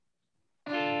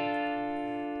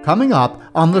coming up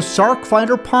on the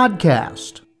SarcFighter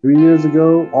podcast. 3 years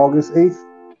ago, August 8th,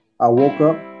 I woke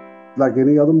up like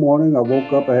any other morning. I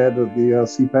woke up, I had the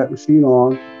CPAP machine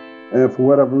on, and for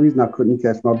whatever reason, I couldn't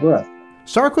catch my breath.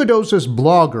 Sarcoidosis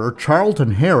blogger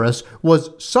Charlton Harris was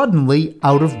suddenly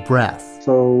out of breath.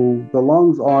 So the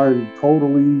lungs aren't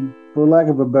totally, for lack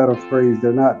of a better phrase,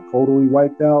 they're not totally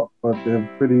wiped out, but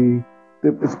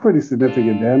it's pretty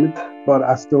significant damage, but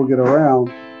I still get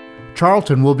around.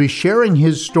 Charlton will be sharing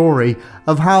his story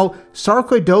of how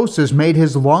sarcoidosis made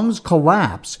his lungs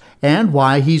collapse and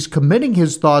why he's committing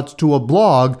his thoughts to a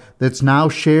blog that's now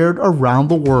shared around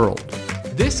the world.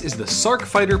 This is the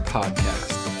SarcFighter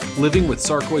podcast, living with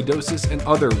sarcoidosis and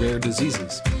other rare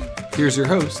diseases. Here's your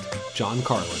host, John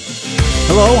Carlin.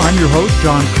 Hello, I'm your host,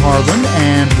 John Carlin,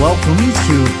 and welcome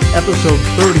to episode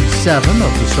 37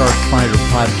 of the SarcFighter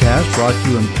podcast, brought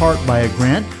to you in part by a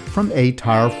grant from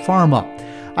aTyr Pharma.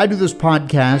 I do this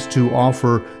podcast to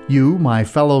offer you, my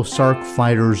fellow Sarc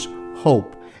Fighters,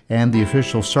 hope. And the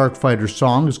official Sarc Fighter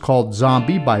song is called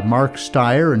Zombie by Mark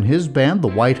Steyer and his band, the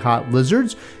White Hot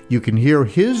Lizards. You can hear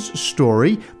his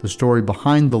story, the story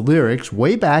behind the lyrics,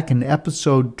 way back in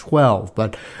episode 12.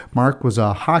 But Mark was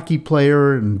a hockey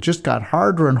player and just got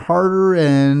harder and harder,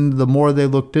 and the more they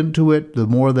looked into it, the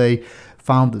more they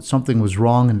found that something was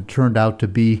wrong, and it turned out to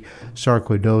be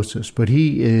sarcoidosis. But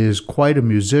he is quite a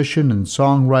musician and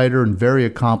songwriter and very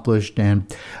accomplished,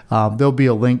 and there'll be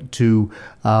a link to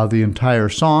the entire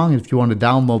song. If you want to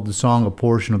download the song, a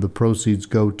portion of the proceeds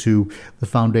go to the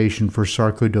Foundation for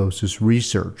Sarcoidosis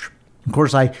Research. Of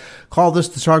course, I call this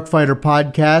the SarcFighter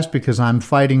podcast because I'm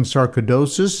fighting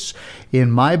sarcoidosis in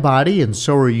my body, and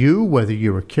so are you, whether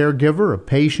you're a caregiver, a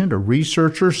patient, a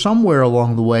researcher. Somewhere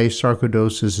along the way,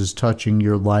 sarcoidosis is touching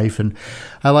your life, and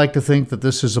I like to think that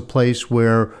this is a place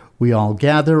where we all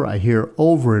gather. I hear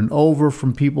over and over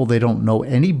from people they don't know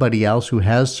anybody else who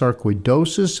has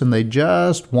sarcoidosis, and they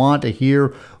just want to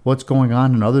hear what's going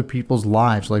on in other people's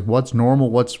lives, like what's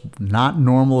normal, what's not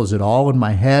normal, is it all in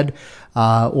my head,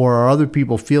 or are other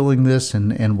people feeling this,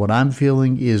 and what I'm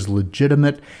feeling is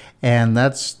legitimate. And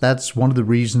that's one of the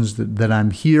reasons that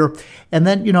I'm here. And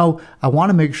then, I want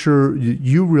to make sure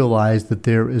you realize that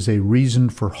there is a reason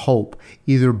for hope,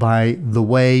 either by the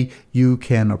way you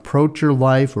can approach your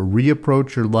life or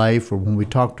reapproach your life, or when we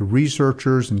talk to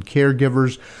researchers and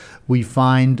caregivers, we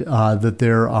find that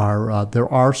there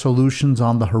are solutions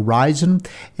on the horizon,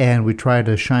 and we try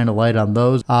to shine a light on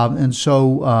those. And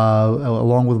so,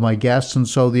 along with my guests, and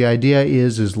so the idea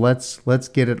is let's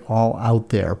get it all out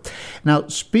there. Now,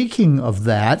 speaking of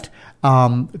that,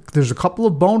 there's a couple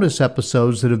of bonus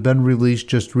episodes that have been released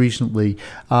just recently.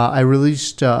 I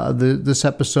released this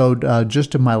episode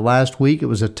just in my last week. It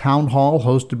was a town hall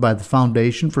hosted by the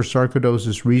Foundation for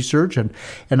Sarcoidosis Research, and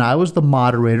I was the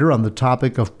moderator on the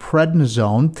topic of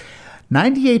prednisone.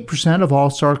 98% of all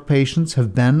Sarc patients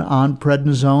have been on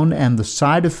prednisone, and the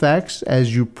side effects,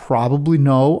 as you probably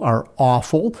know, are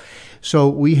awful. So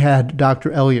we had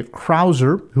Dr. Elliot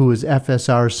Krauser, who is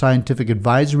FSR's Scientific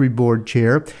Advisory Board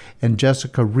Chair, and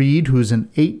Jessica Reed, who is an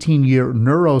 18-year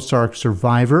neurosarc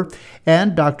survivor,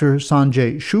 and Dr.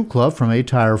 Sanjay Shukla from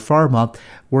aTyr Pharma,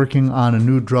 working on a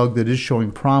new drug that is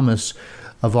showing promise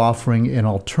of offering an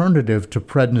alternative to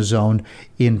prednisone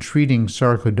in treating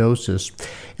sarcoidosis.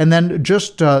 And then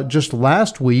just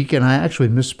last week, and I actually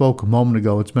misspoke a moment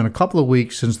ago, it's been a couple of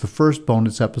weeks since the first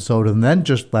bonus episode, and then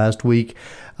just last week,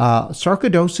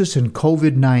 sarcoidosis and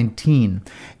COVID-19.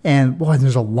 And boy,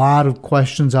 there's a lot of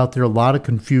questions out there, a lot of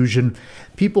confusion.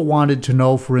 People wanted to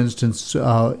know, for instance,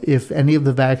 if any of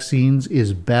the vaccines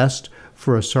is best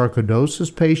for a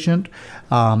sarcoidosis patient.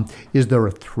 Is there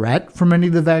a threat from any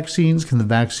of the vaccines? Can the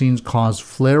vaccines cause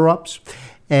flare-ups?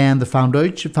 And the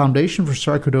Foundation for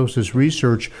Sarcoidosis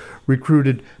Research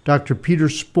recruited Dr. Peter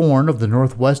Sporn of the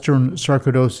Northwestern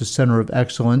Sarcoidosis Center of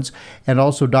Excellence, and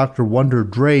also Dr. Wonder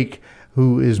Drake,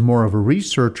 who is more of a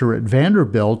researcher at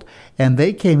Vanderbilt, and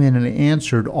they came in and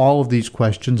answered all of these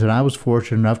questions, and I was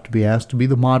fortunate enough to be asked to be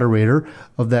the moderator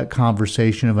of that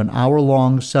conversation of an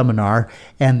hour-long seminar,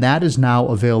 and that is now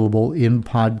available in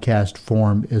podcast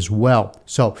form as well.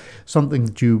 So something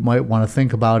that you might want to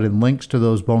think about, and links to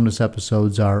those bonus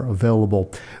episodes are available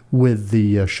with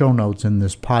the show notes in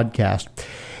this podcast.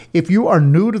 If you are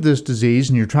new to this disease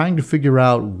and you're trying to figure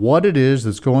out what it is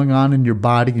that's going on in your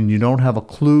body and you don't have a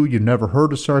clue, you've never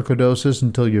heard of sarcoidosis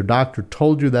until your doctor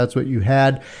told you that's what you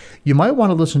had, you might want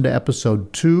to listen to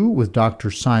episode 2 with Dr.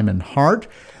 Simon Hart.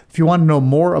 If you want to know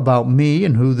more about me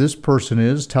and who this person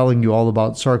is telling you all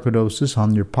about sarcoidosis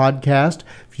on your podcast,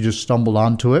 if you just stumbled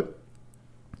onto it,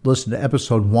 listen to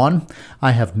episode 1.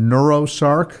 I have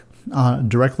neurosarc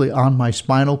directly on my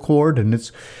spinal cord, and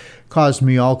it's caused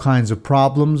me all kinds of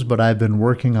problems, but I've been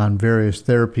working on various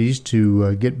therapies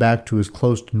to get back to as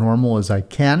close to normal as I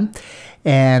can.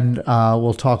 And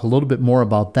we'll talk a little bit more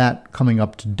about that coming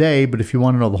up today. But if you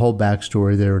want to know the whole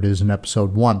backstory, there it is in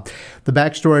episode 1. The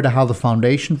backstory to how the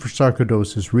Foundation for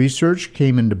Sarcoidosis Research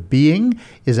came into being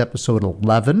is episode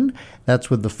 11. That's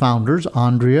with the founders,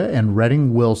 Andrea and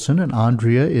Redding Wilson. And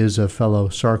Andrea is a fellow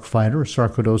sarc fighter, a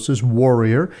sarcoidosis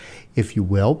warrior, if you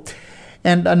will.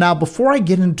 And now, before I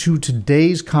get into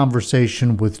today's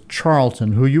conversation with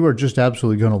Charlton, who you are just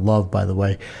absolutely going to love, by the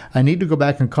way, I need to go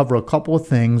back and cover a couple of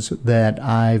things that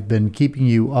I've been keeping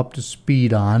you up to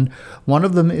speed on. One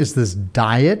of them is this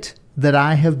diet that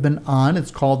I have been on.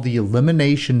 It's called the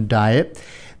Elimination Diet.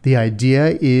 The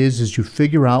idea is you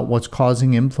figure out what's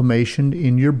causing inflammation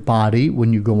in your body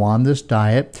when you go on this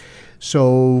diet.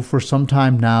 So for some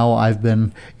time now, I've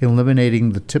been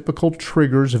eliminating the typical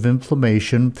triggers of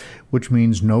inflammation, which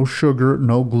means no sugar,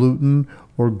 no gluten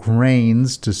or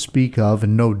grains to speak of,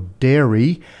 and no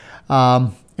dairy.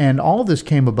 And all this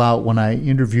came about when I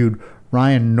interviewed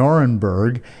Ryan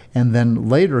Norenberg, and then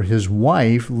later his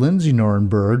wife, Lindsay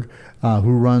Norenberg,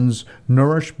 who runs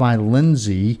Nourish by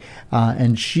Lindsay,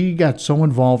 and she got so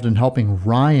involved in helping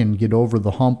Ryan get over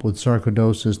the hump with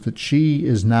sarcoidosis that she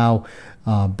is now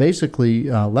basically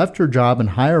left her job in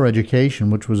higher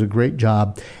education, which was a great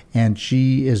job, and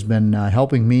she has been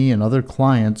helping me and other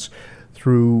clients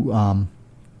through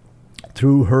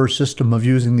her system of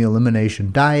using the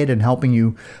elimination diet and helping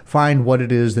you find what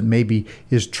it is that maybe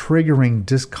is triggering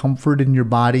discomfort in your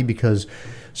body, because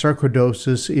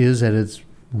sarcoidosis is at its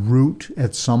root,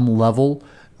 at some level,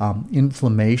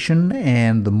 inflammation,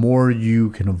 and the more you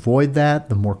can avoid that,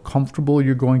 the more comfortable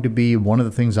you're going to be. One of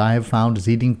the things I have found is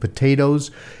eating potatoes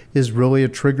is really a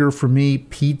trigger for me.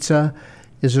 Pizza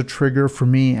is a trigger for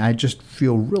me. I just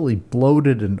feel really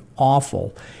bloated and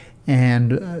awful.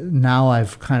 And now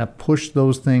I've kind of pushed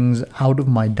those things out of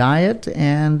my diet,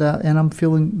 and I'm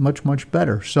feeling much, much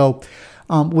better. So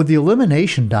with the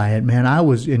elimination diet, man,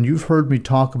 and you've heard me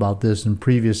talk about this in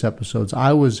previous episodes,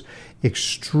 I was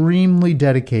extremely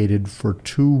dedicated for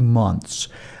 2 months.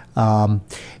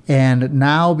 And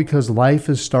now, because life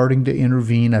is starting to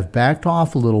intervene, I've backed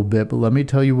off a little bit, but let me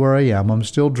tell you where I am. I'm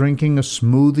still drinking a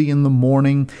smoothie in the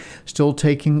morning, still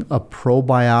taking a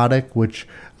probiotic, which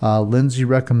Lindsay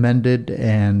recommended,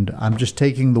 and I'm just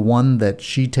taking the one that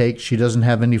she takes. She doesn't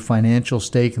have any financial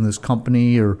stake in this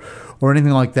company or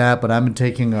anything like that, but I've been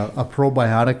taking a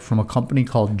probiotic from a company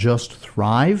called Just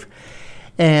Thrive.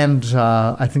 And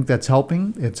I think that's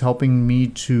helping. It's helping me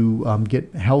to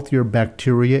get healthier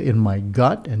bacteria in my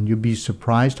gut, and you'd be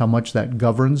surprised how much that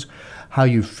governs how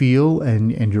you feel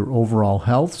and your overall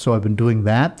health. So I've been doing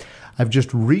that. I've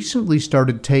just recently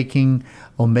started taking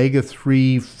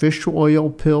omega-3 fish oil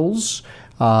pills.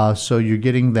 So you're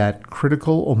getting that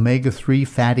critical omega-3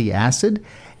 fatty acid.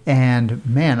 And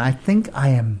man, I think I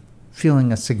am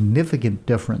feeling a significant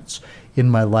difference in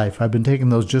my life. I've been taking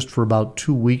those just for about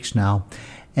 2 weeks now,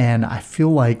 and I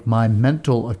feel like my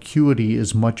mental acuity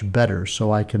is much better.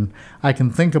 So I can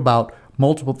think about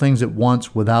multiple things at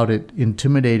once without it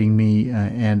intimidating me,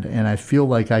 and I feel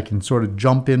like I can sort of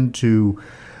jump into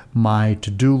my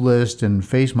to-do list and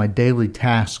face my daily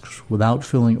tasks without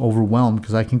feeling overwhelmed,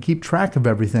 because I can keep track of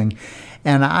everything.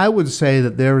 And I would say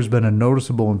that there has been a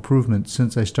noticeable improvement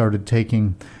since I started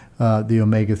taking the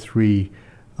omega-3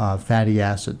 fatty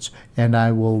acids. And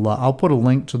I'll put a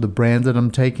link to the brand that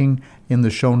I'm taking in the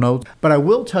show notes. But I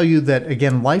will tell you that,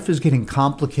 again, life is getting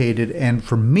complicated. And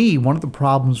for me, one of the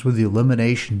problems with the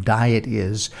elimination diet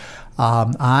is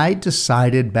I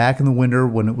decided back in the winter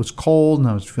when it was cold and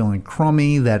I was feeling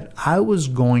crummy that I was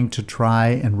going to try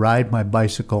and ride my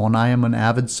bicycle. And I am an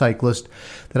avid cyclist,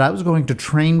 that I was going to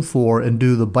train for and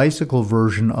do the bicycle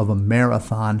version of a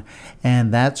marathon.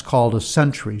 And that's called a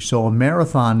century. So a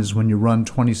marathon is when you run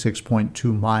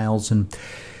 26.2 miles. And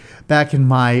back in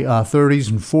my 30s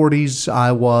and 40s,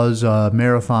 I was a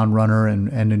marathon runner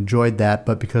and enjoyed that.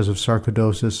 But because of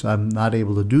sarcoidosis, I'm not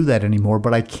able to do that anymore.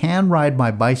 But I can ride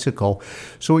my bicycle.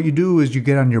 So what you do is you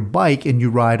get on your bike and you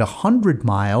ride 100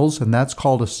 miles, and that's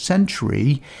called a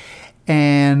century.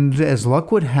 And as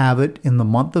luck would have it, in the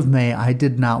month of May, I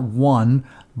did not 1,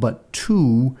 but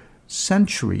 2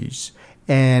 centuries.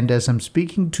 And as I'm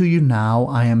speaking to you now,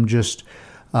 I am just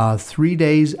 4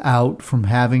 days out from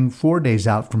having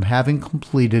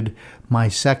completed my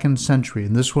second century.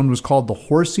 And this one was called the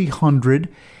Horsey 100,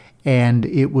 and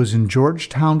it was in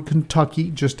Georgetown, Kentucky,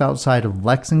 just outside of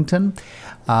Lexington.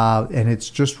 And it's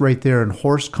just right there in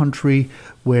horse country,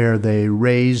 where they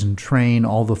raise and train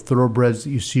all the thoroughbreds that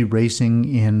you see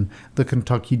racing in the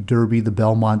Kentucky Derby, the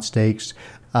Belmont Stakes,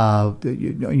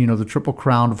 the Triple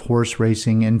Crown of horse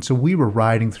racing. And so we were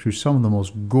riding through some of the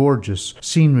most gorgeous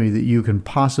scenery that you can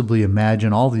possibly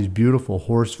imagine, all these beautiful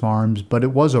horse farms. But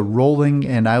it was a rolling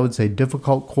and I would say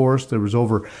difficult course. There was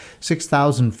over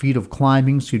 6,000 feet of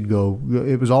climbing. So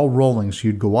it was all rolling. So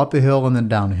you'd go up a hill and then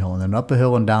down a hill and then up a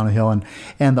hill and down a hill. And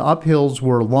the uphills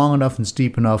were long enough and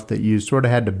steep enough that you sort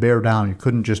of had to bear down. You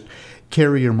couldn't just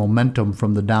carry your momentum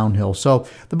from the downhill. So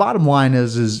the bottom line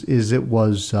is it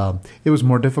was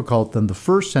more difficult than the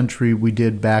first century we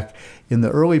did back in the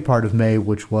early part of May,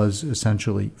 which was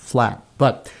essentially flat.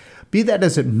 But be that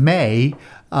as it may,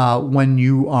 when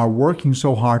you are working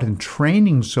so hard and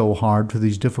training so hard for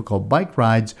these difficult bike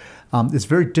rides, it's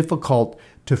very difficult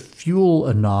to fuel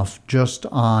enough just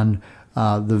on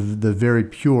the very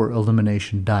pure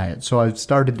elimination diet. So I've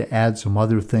started to add some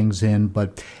other things in,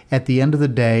 but at the end of the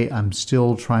day, I'm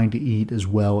still trying to eat as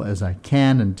well as I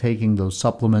can and taking those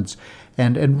supplements.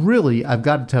 And really, I've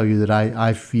got to tell you that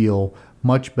I feel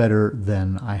much better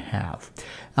than I have.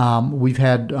 We've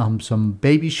had some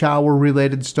baby shower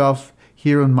related stuff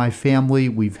here in my family.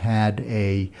 We've had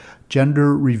a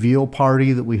gender reveal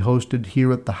party that we hosted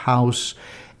here at the house.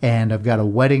 And I've got a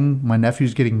wedding. My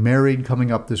nephew's getting married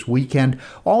coming up this weekend.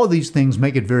 All of these things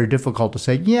make it very difficult to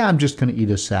say, yeah, I'm just going to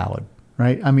eat a salad,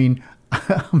 right? I mean,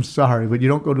 I'm sorry, but you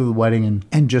don't go to the wedding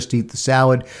and just eat the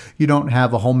salad. You don't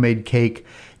have a homemade cake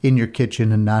in your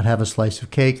kitchen and not have a slice of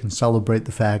cake and celebrate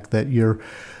the fact that your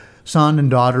son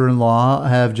and daughter-in-law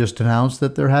have just announced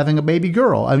that they're having a baby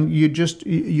girl. I mean,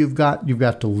 you've got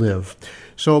to live.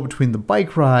 So between the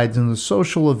bike rides and the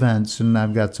social events, and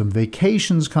I've got some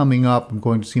vacations coming up. I'm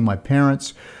going to see my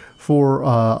parents for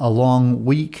a long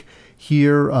week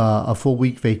here, a full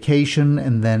week vacation.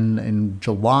 And then in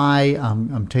July,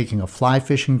 I'm taking a fly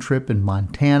fishing trip in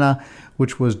Montana,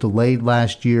 which was delayed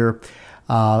last year.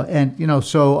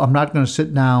 So I'm not going to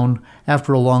sit down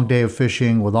after a long day of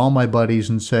fishing with all my buddies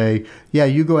and say, yeah,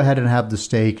 you go ahead and have the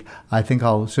steak. I think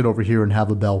I'll sit over here and have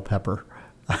a bell pepper.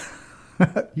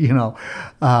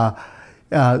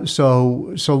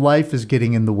 So life is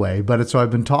getting in the way. So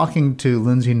I've been talking to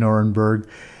Lindsay Nuremberg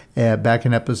back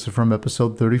in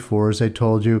episode 34, as I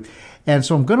told you. And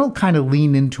so I'm going to kind of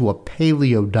lean into a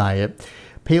paleo diet.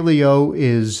 Paleo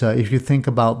is, if you think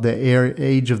about the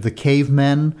age of the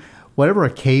cavemen, whatever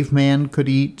a caveman could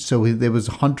eat. So there was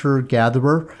a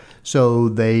hunter-gatherer. So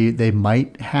they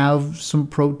might have some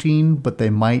protein, but they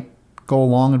might go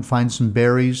along and find some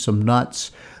berries, some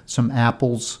nuts, some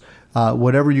apples,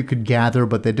 whatever you could gather,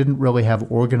 but they didn't really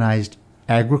have organized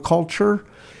agriculture.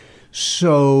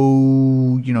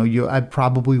 So, I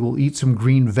probably will eat some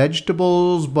green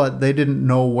vegetables, but they didn't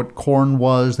know what corn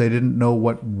was. They didn't know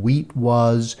what wheat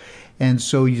was. And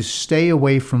so you stay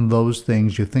away from those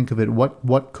things. You think of it,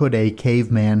 what could a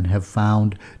caveman have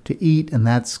found to eat? And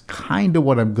that's kind of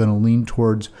what I'm going to lean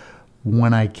towards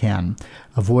when I can.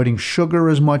 Avoiding sugar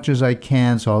as much as I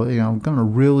can. So, I'm going to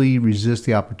really resist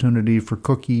the opportunity for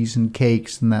cookies and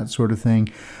cakes and that sort of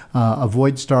thing.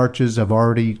 Avoid starches. I've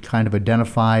already kind of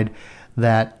identified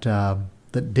that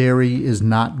dairy is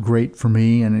not great for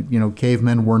me. And,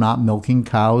 cavemen were not milking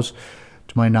cows,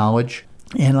 to my knowledge.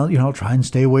 And, I'll try and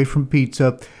stay away from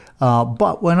pizza.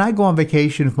 But when I go on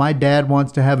vacation, if my dad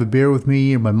wants to have a beer with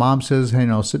me, or my mom says, hey,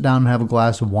 sit down and have a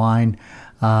glass of wine,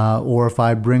 or if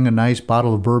I bring a nice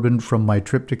bottle of bourbon from my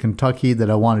trip to Kentucky that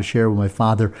I want to share with my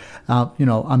father,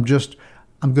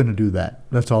 I'm going to do that.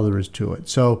 That's all there is to it.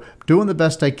 So doing the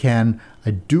best I can.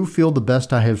 I do feel the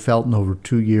best I have felt in over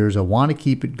 2 years. I want to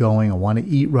keep it going. I want to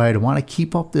eat right. I want to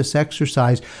keep up this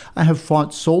exercise. I have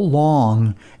fought so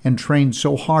long and trained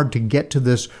so hard to get to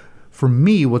this, for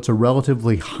me, what's a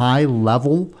relatively high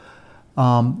level,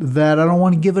 that I don't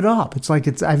want to give it up. It's like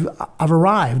I've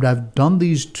arrived. I've done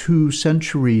these 2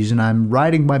 centuries, and I'm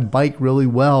riding my bike really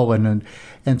well, and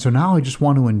so now I just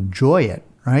want to enjoy it,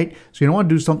 right? So you don't want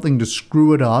to do something to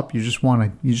screw it up. You just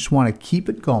want to keep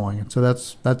it going. And so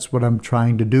that's what I'm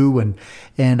trying to do,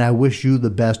 and I wish you the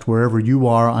best wherever you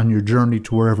are on your journey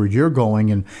to wherever you're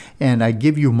going, and I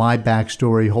give you my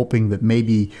backstory, hoping that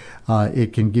maybe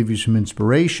it can give you some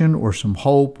inspiration or some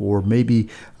hope, or maybe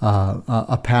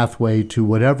a pathway to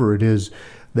whatever it is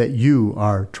that you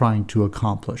are trying to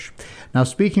accomplish. Now,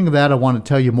 speaking of that, I want to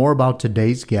tell you more about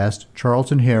today's guest,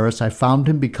 Charlton Harris. I found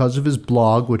him because of his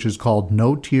blog, which is called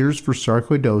No Tears for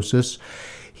Sarcoidosis.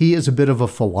 He is a bit of a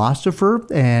philosopher,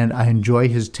 and I enjoy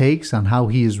his takes on how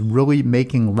he is really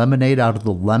making lemonade out of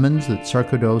the lemons that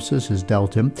sarcoidosis has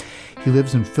dealt him. He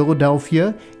lives in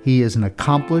Philadelphia. He is an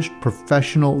accomplished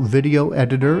professional video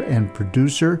editor and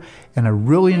producer, and I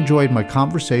really enjoyed my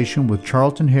conversation with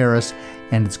Charlton Harris,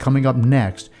 and it's coming up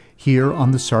next here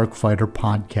on the Sarc Fighter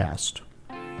podcast.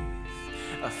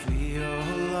 A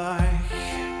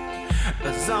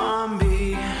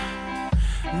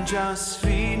just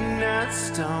feeding and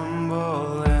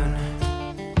stumbling.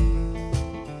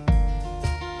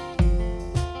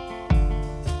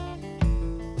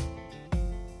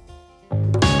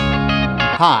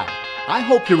 Hi, I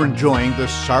hope you're enjoying the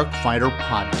Sark Fighter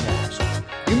podcast.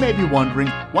 You may be wondering,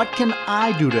 what can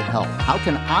I do to help? How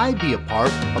can I be a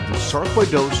part of the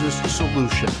sarcoidosis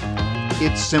solution?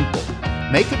 It's simple.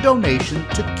 Make a donation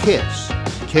to KISS,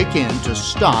 Kick In to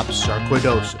Stop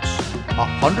Sarcoidosis.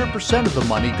 100% of the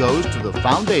money goes to the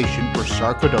Foundation for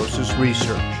Sarcoidosis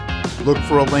Research. Look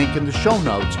for a link in the show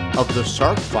notes of the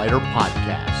Sark Fighter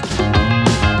podcast.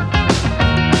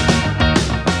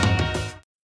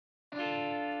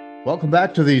 Welcome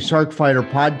back to the Sark Fighter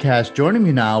podcast. Joining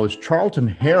me now is Charlton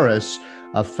Harris,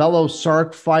 a fellow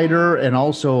Sark fighter and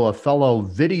also a fellow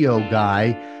video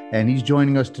guy, and he's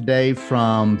joining us today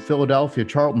from Philadelphia.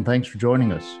 Charlton, thanks for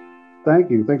joining us.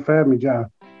 Thank you. Thanks for having me, John.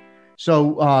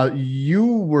 So you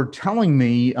were telling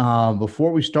me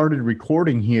before we started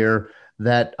recording here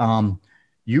that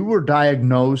you were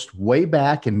diagnosed way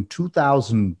back in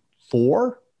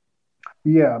 2004?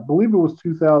 Yeah, I believe it was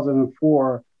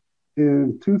 2004.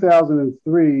 In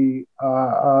 2003,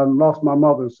 I lost my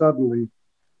mother suddenly,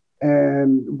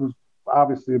 and it was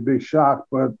obviously a big shock.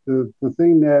 But the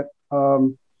thing that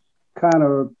kind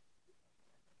of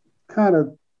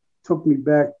took me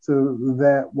back to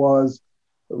that was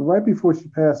right before she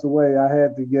passed away, I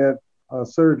had to get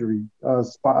surgery,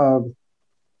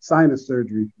 sinus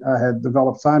surgery. I had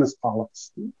developed sinus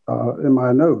polyps in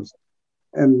my nose,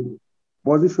 and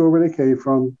wasn't sure where they came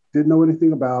from. Didn't know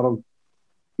anything about them.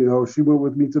 You know, she went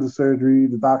with me to the surgery.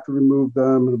 The doctor removed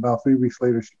them, and about 3 weeks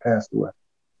later, she passed away.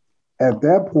 At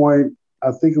that point,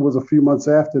 I think it was a few months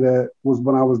after that was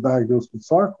when I was diagnosed with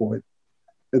sarcoid.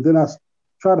 And then I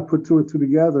tried to put two and two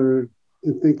together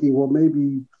in thinking, well,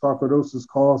 maybe sarcoidosis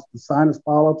caused the sinus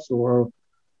polyps or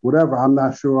whatever. I'm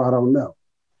not sure. I don't know.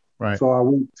 Right. So I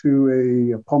went to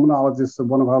a pulmonologist at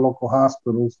one of our local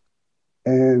hospitals,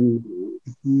 and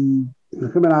him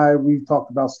and I, we talked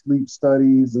about sleep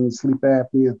studies and sleep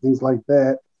apnea, things like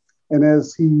that. And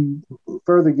as he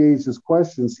further gauged his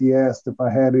questions, he asked if I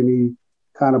had any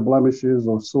kind of blemishes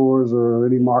or sores or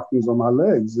any markings on my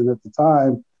legs. And at the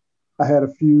time, I had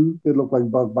a few. They looked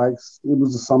like bug bites. It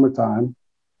was the summertime.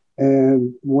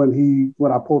 And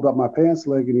when I pulled up my pants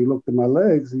leg and he looked at my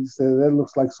legs, he said, that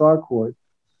looks like sarcoid,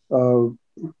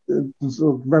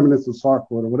 remnants of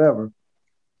sarcoid or whatever.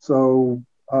 So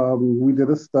we did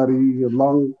a study, a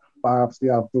lung biopsy.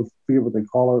 I forget what they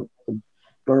call it,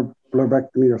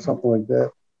 blurbectomy or something like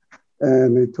that.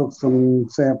 And they took some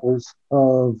samples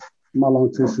of my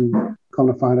lung tissue. Come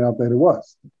to find out that it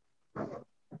was.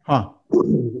 Huh.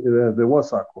 There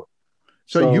was sarcoid.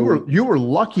 So you were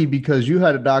lucky because you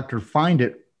had a doctor find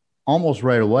it almost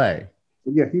right away.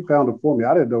 Yeah, he found it for me.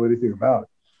 I didn't know anything about it,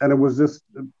 and it was just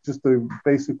the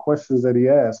basic questions that he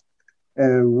asked.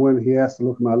 And when he asked to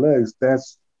look at my legs,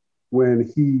 that's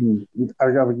when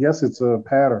I guess it's a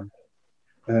pattern.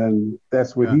 And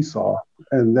that's what he saw.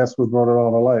 And that's what brought it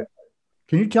all to light.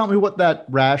 Can you tell me what that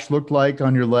rash looked like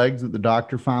on your legs that the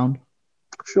doctor found?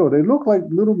 Sure. They looked like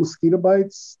little mosquito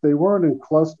bites. They weren't in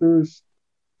clusters.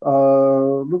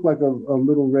 Looked like a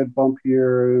little red bump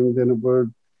here. And then it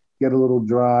would get a little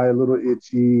dry, a little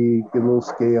itchy, get a little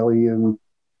scaly. And,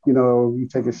 you know, you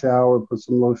take a shower, put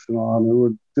some lotion on, it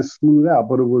would just smooth out.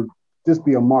 But it would just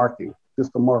be a marking.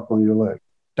 Just a mark on your leg.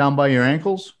 Down by your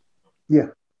ankles? Yeah,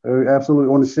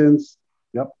 absolutely. On the shins.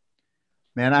 Yep.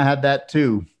 Man, I had that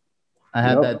too.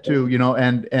 You know,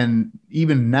 and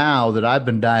even now that I've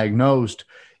been diagnosed,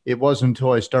 it wasn't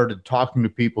until I started talking to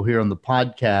people here on the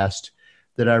podcast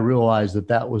that I realized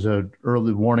that was an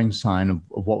early warning sign of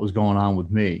what was going on with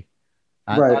me.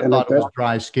 I thought it was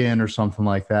dry skin or something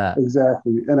like that.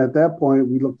 Exactly. And at that point,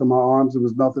 we looked at my arms. There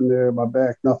was nothing there. My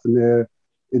back, nothing there.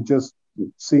 It just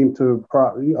seemed to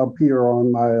appear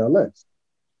on my legs.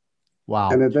 Wow.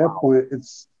 And at that point,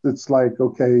 it's like,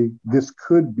 okay, this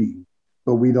could be,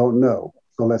 but we don't know.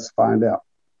 So let's find out.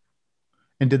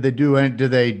 And did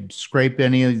they scrape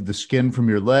any of the skin from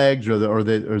your legs or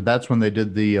that's when they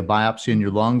did the biopsy in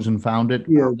your lungs and found it?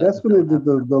 Yeah, that's when they did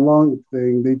the lung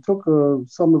thing. They took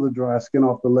some of the dry skin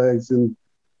off the legs. And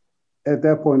at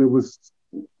that point, it was,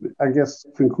 I guess,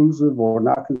 conclusive or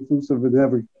not conclusive. It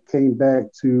never came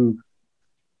back to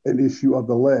an issue of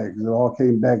the legs. It all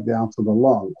came back down to the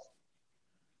lungs.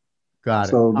 Got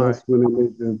it. So that's when they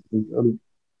made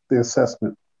the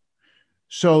assessment.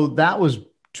 So that was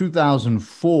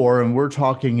 2004, and we're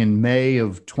talking in May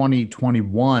of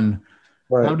 2021.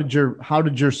 Right. How did your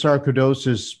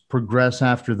sarcoidosis progress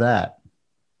after that?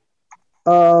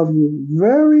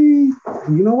 You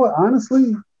know what?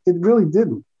 Honestly, it really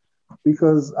didn't.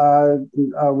 because I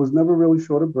was never really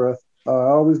short of breath. I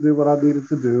always did what I needed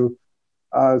to do.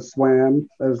 I swam,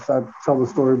 as I tell the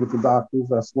story with the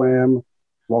doctors. I swam,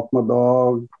 walked my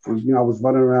dog. I was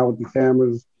running around with the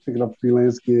cameras, picking up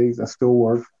freelance gigs. I still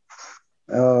work.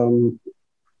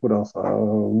 What else?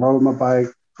 Rode my bike,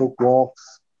 took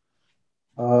walks.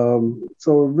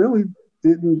 So it really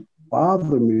didn't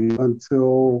bother me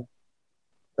until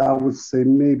I would say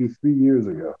maybe 3 years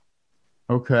ago.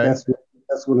 Okay.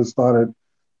 That's when it started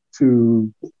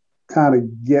to kind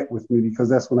of get with me, because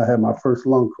that's when I had my first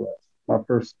lung collapse, my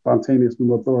first spontaneous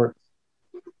pneumothorax.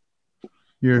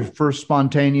 Your first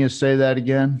spontaneous, say that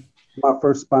again? My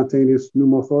first spontaneous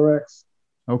pneumothorax.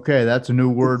 Okay, that's a new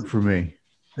word for me.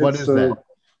 What is that?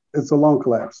 It's a lung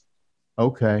collapse.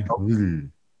 Okay.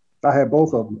 I had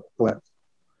both of them collapse.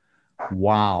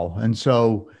 Wow. And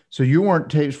so you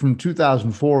weren't from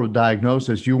 2004 with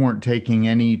diagnosis, you weren't taking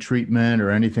any treatment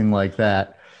or anything like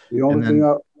that. The only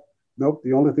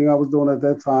thing I was doing at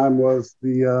that time was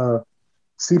the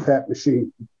CPAP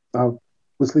machine. I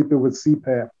was sleeping with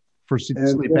CPAP. For sleep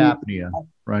apnea,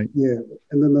 right? Yeah.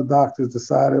 And then the doctors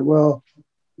decided, well,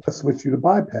 let's switch you to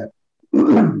BiPAP.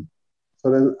 So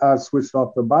then I switched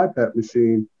off the BiPAP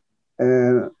machine,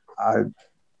 and I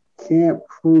can't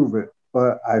prove it,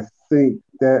 but I think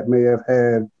that may have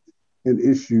had an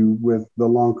issue with the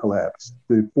lung collapse,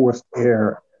 the forced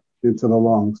air into the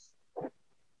lungs.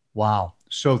 Wow.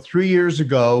 So 3 years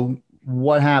ago,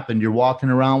 what happened? You're walking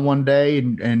around one day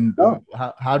and No.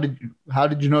 how did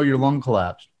you know your lung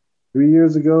collapsed? 3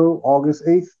 years ago, August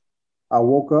 8th, I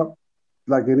woke up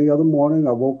like any other morning.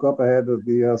 I woke up, I had the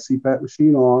CPAP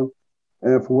machine on,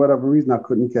 and for whatever reason, I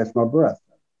couldn't catch my breath.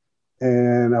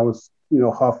 And I was,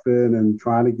 huffing and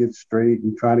trying to get straight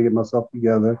and trying to get myself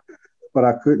together, but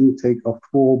I couldn't take a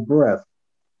full breath.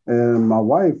 And my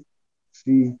wife,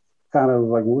 she kind of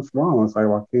like, what's wrong? I was like,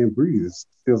 well, I can't breathe. It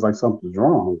feels like something's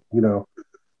wrong,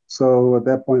 So at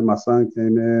that point, my son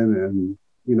came in, and,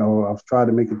 I was trying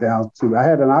to make it down to, I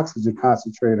had an oxygen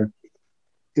concentrator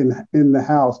in the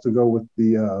house to go with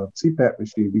the CPAP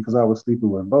machine, because I was sleeping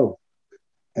with both.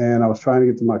 And I was trying to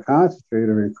get to my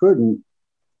concentrator and couldn't.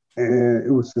 And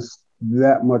it was just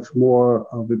that much more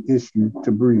of an issue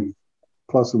to breathe.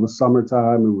 Plus, it was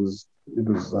summertime. It was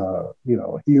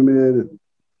humid and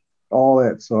all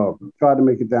that. So I tried to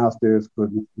make it downstairs,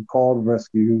 couldn't. We called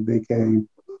rescue. They came,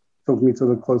 took me to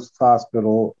the closest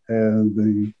hospital, and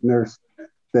the nurse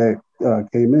that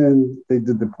came in, they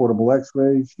did the portable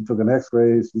x-ray. She took an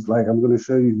x-ray. She's like, I'm going to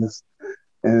show you this.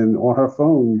 And on her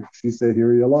phone, she said, here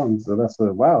are your lungs. And I said,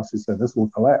 wow. She said, this will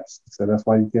collapse. She said, that's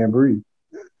why you can't breathe.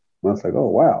 And I was like, oh,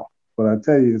 wow. But I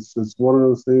tell you, it's just one of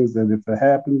those things that if it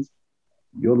happens,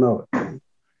 you'll know it.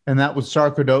 And that was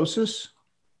sarcoidosis?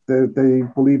 They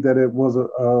believe that it was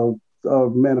a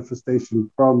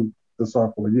manifestation from the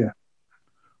sarcoid, yeah.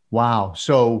 Wow.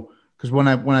 So, because when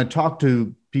I talk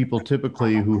to people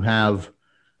typically who have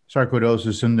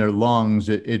sarcoidosis in their lungs,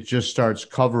 it just starts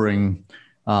covering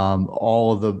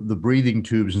all of the breathing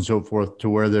tubes and so forth to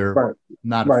where they're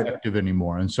not effective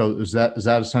anymore. And so is that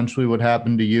essentially what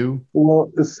happened to you? Well,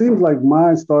 it seems like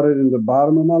mine started in the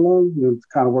bottom of my lungs. It's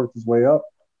kind of worked its way up.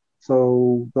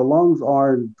 So the lungs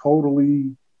aren't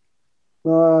totally,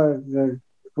 for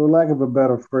lack of a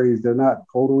better phrase, they're not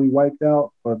totally wiped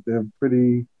out, but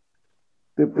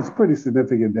it's pretty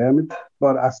significant damage.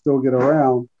 But I still get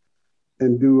around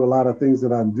and do a lot of things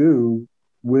that I do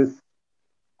with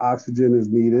oxygen is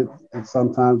needed, and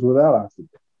sometimes without oxygen.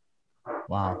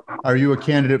 Wow. Are you a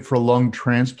candidate for a lung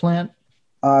transplant?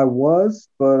 I was,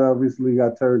 but I recently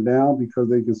got turned down because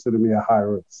they consider me a high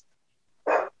risk.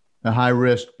 A high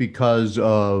risk because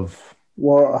of?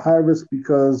 Well, a high risk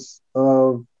because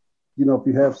of, if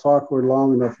you have sarcoid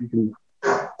long enough, you can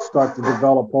start to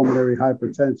develop pulmonary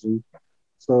hypertension.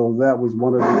 So that was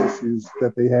one of the issues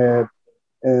that they had.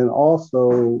 And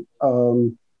also,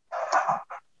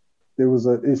 there was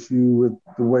an issue with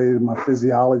the way my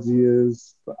physiology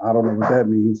is. I don't know what that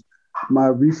means. My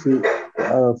recent,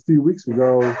 a few weeks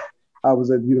ago, I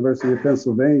was at the University of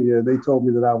Pennsylvania. They told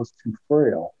me that I was too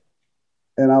frail.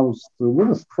 And I was, what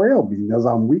does frail mean? Because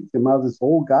I'm weak. Am I this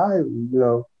old guy?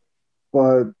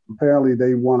 But apparently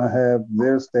they want to have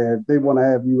their stand. They want to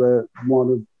have you at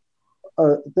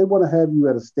they want to have you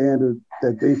at a standard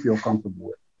that they feel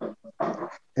comfortable with.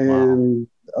 And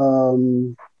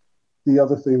the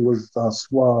other thing was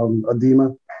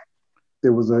edema.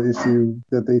 There was an issue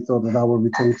that they thought that I would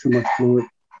retain too much fluid,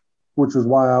 which is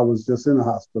why I was just in the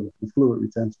hospital for fluid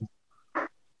retention.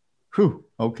 Whew.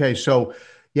 Okay. So,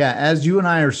 yeah, as you and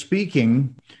I are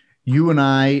speaking, You and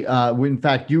I,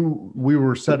 we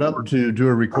were set up to do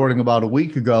a recording about a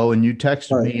week ago, and you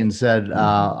texted me and said,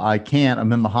 I can't,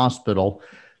 I'm in the hospital.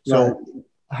 So Right.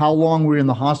 how long were you in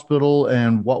the hospital,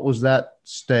 and what was that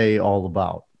stay all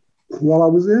about? Well, I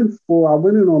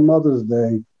went in on Mother's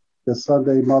Day, the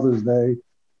Sunday Mother's Day,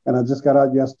 and I just got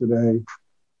out yesterday.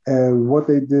 And what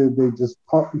they did, they just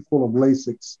pumped me full of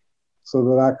Lasix so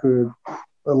that I could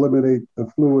eliminate the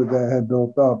fluid that had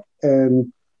built up.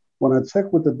 And when I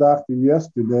checked with the doctor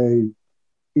yesterday,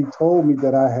 he told me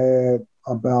that I had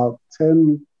about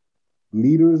 10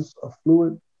 liters of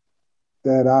fluid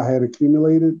that I had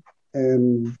accumulated.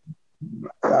 And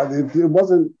it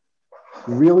wasn't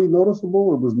really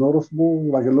noticeable. It was noticeable.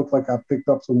 Like it looked like I picked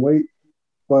up some weight,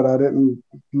 but I didn't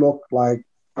look like,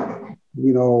 I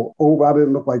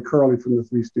didn't look like Curly from the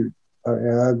Three Stooges.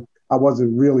 And I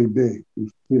wasn't really big.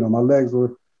 My legs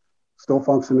were still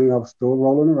functioning. I was still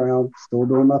rolling around, still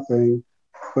doing my thing.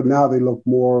 But now they look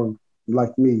more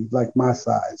like me, like my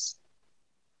size.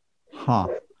 Huh.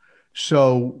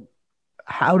 So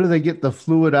how do they get the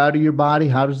fluid out of your body?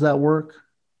 How does that work?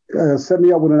 Set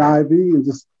me up with an IV and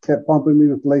just kept pumping me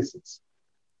with Lasix.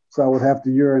 So I would have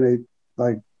to urinate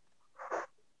like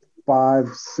 5,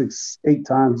 6, 8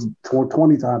 times or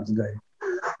 20 times a day,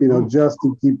 just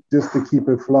to keep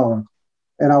it flowing.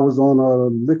 And I was on a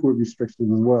liquid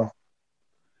restriction as well.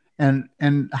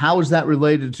 And how is that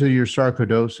related to your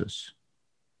sarcoidosis?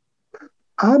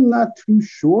 I'm not too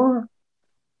sure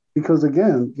because,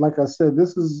 again, like I said,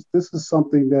 this is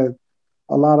something that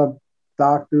a lot of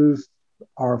doctors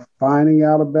are finding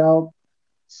out about.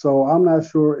 So I'm not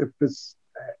sure if it's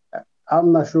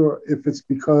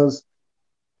because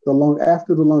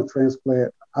after the lung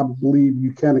transplant, I believe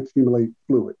you can accumulate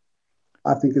fluid.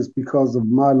 I think it's because of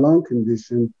my lung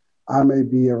condition, I may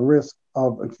be at risk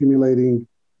of accumulating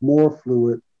more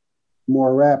fluid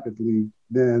more rapidly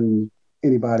than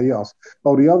anybody else.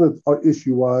 Oh, the other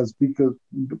issue was because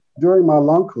during my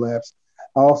lung collapse,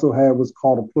 I also had what's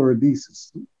called a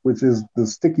pleurodesis, which is the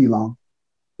sticky lung,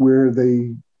 where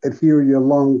they adhere your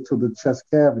lung to the chest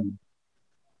cavity.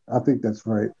 I think that's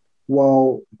right.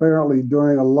 Well, apparently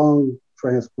during a lung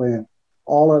transplant,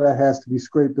 all of that has to be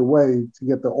scraped away to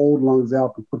get the old lungs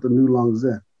out and put the new lungs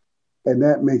in. And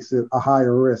that makes it a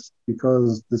higher risk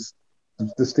because the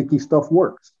sticky stuff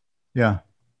works. Yeah.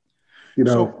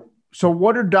 So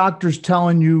what are doctors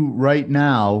telling you right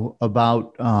now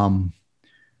about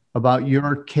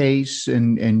your case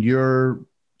and your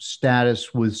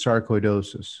status with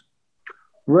sarcoidosis?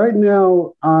 Right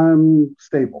now, I'm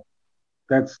stable.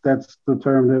 That's the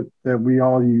term that we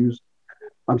all use.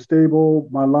 I'm stable.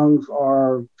 My lungs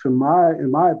are, in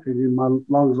my opinion, my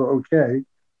lungs are okay.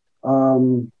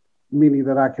 Meaning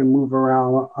that I can move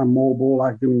around. I'm mobile.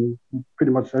 I can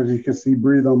pretty much, as you can see,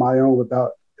 breathe on my own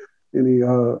without any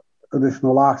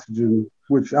additional oxygen,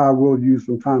 which I will use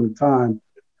from time to time.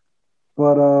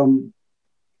 But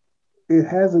it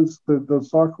hasn't, the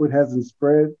sarcoid hasn't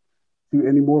spread to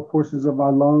any more portions of my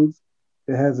lungs.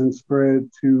 It hasn't spread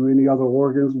to any other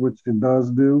organs, which it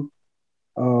does do.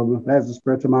 It hasn't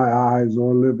spread to my eyes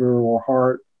or liver or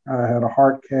heart. I had a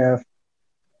heart cath.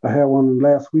 I had one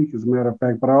last week, as a matter of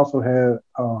fact, but I also had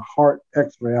a heart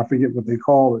x-ray. I forget what they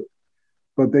call it,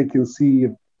 but they can see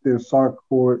if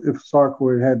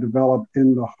sarcoid had developed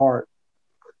in the heart,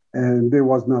 and there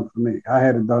was none for me. I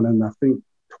had it done in, I think,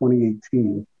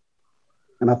 2018,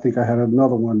 and I think I had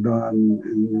another one done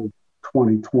in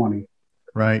 2020.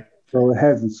 Right. So it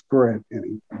hasn't spread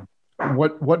any.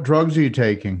 What drugs are you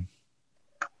taking?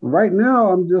 Right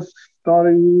now, I'm just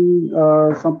starting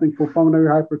something for pulmonary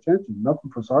hypertension,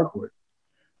 nothing for sarcoid.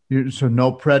 So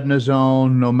no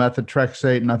prednisone, no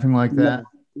methotrexate, nothing like that?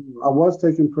 No, I was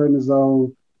taking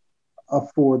prednisone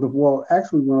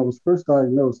actually, when I was first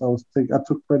diagnosed, I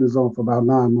took prednisone for about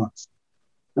 9 months.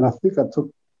 And I think I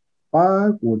took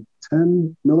 5 or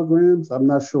 10 milligrams. I'm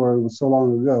not sure. It was so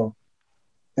long ago.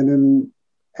 And then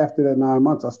after that 9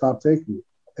 months, I stopped taking it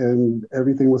and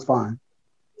everything was fine.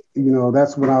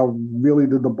 That's when I really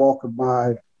did the bulk of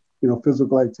my,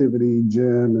 physical activity,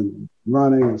 gym and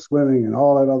running and swimming and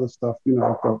all that other stuff,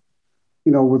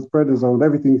 with prednisone,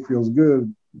 everything feels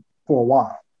good for a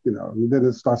while, and then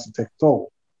it starts to take a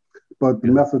toll. But the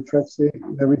methotrexate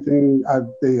and everything,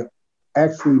 they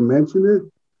actually mentioned it,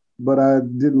 but I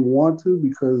didn't want to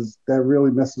because that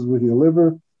really messes with your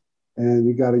liver and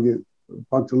you got to get a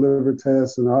bunch of liver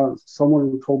tests. And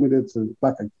someone told me that it's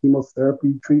like a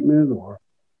chemotherapy treatment or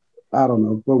I don't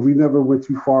know, but we never went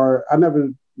too far. I never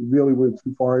really went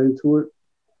too far into it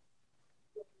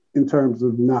in terms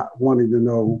of not wanting to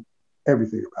know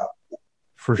everything about it.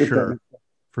 For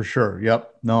sure.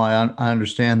 Yep. No, I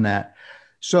understand that.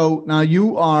 So now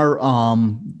you are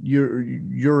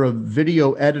you're a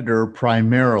video editor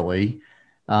primarily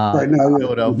Right now, in yeah.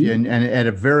 Philadelphia, and at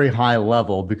a very high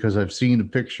level, because I've seen the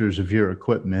pictures of your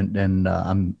equipment, and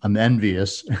I'm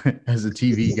envious as a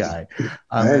TV guy.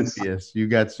 I'm Thanks. envious. You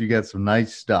got some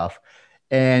nice stuff,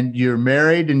 and you're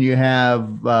married, and you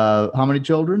have how many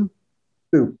children?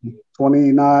 2,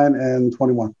 29 and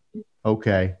 21.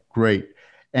 Okay, great.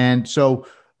 And so,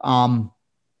 and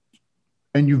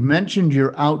you've mentioned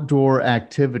your outdoor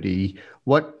activity.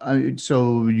 What?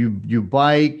 So you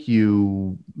bike,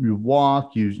 you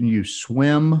walk, you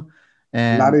swim,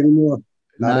 and Not anymore.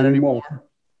 not anymore.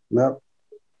 No.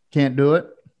 Can't do it.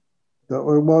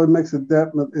 Well, it makes it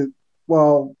definite.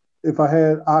 Well, if I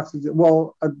had oxygen,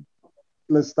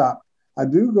 let's stop. I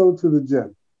do go to the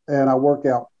gym and I work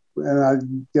out and I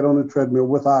get on the treadmill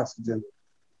with oxygen.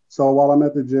 So while I'm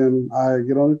at the gym, I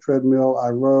get on the treadmill, I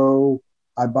row,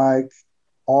 I bike,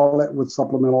 all that with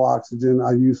supplemental oxygen.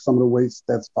 I use some of the weights,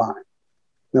 that's fine.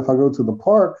 If I go to the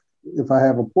park, if I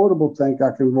have a portable tank,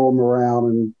 I can roam around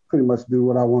and pretty much do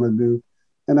what I want to do.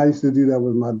 And I used to do that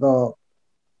with my dog.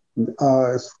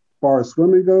 As far as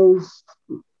swimming goes,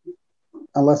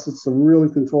 unless it's a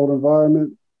really controlled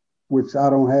environment, which I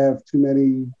don't have too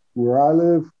many where I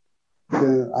live,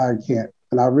 then I can't.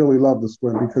 And I really love to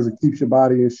swim because it keeps your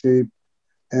body in shape.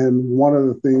 And one of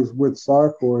the things with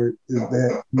sarcoid is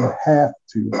that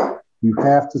you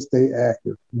have to stay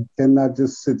active. You cannot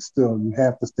just sit still. You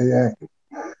have to stay active.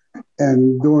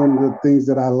 And doing the things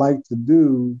that I like to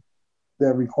do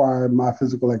that require my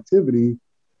physical activity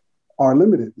are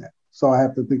limited now. So I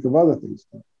have to think of other things.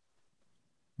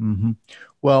 Mm-hmm.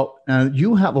 Well,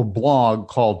 you have a blog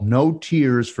called No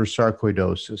Tears for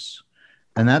Sarcoidosis.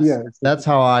 And that's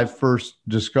how I first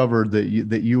discovered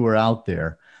that you were out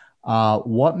there.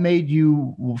 What made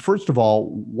you, first of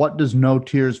all, what does No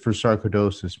Tears for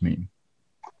Sarcoidosis mean?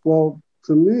 Well,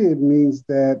 to me, it means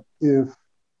that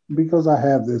because I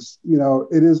have this,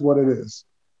 it is what it is.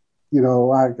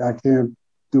 I can't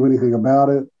do anything about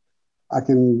it. I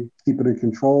can keep it in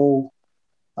control.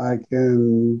 I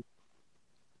can,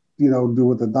 do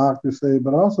what the doctors say,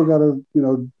 but I also got to,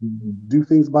 do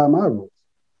things by my rules.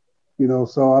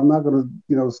 So I'm not going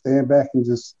to, stand back and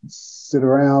just sit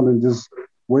around and just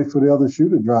wait for the other shoe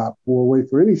to drop or wait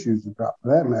for any shoes to drop for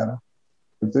that matter.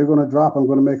 If they're going to drop, I'm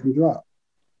going to make them drop.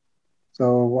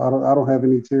 So I don't have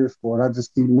any tears for it. I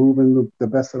just keep moving the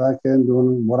best that I can,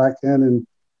 doing what I can, and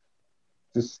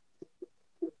just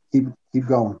keep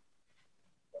going.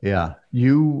 Yeah,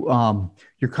 you're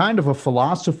kind of a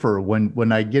philosopher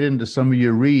when I get into some of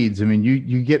your reads. I mean,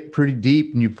 you get pretty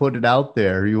deep and you put it out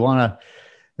there.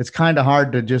 It's kind of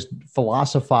hard to just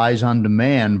philosophize on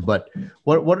demand, but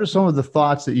what are some of the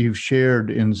thoughts that you've shared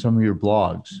in some of your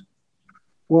blogs?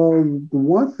 Well, the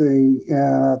one thing,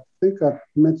 and I think I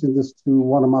mentioned this to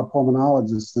one of my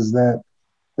pulmonologists, is that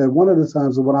one of the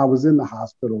times when I was in the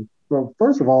hospital, well,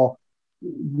 first of all,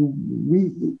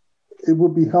 it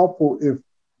would be helpful if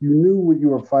you knew what you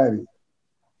were fighting.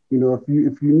 If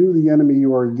you knew the enemy you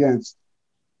were against,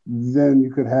 then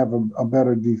you could have a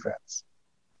better defense.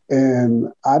 And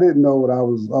I didn't know what I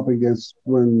was up against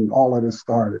when all of this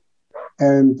started.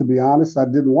 And to be honest, I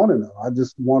didn't want to know. I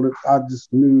just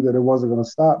knew that it wasn't going to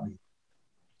stop me.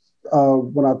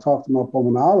 When I talked to my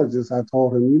pulmonologist, I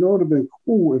told him, it would have been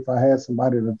cool if I had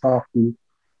somebody to talk to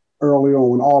early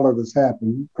on when all of this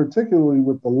happened, particularly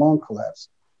with the lung collapse,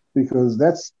 because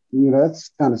that's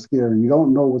kind of scary. You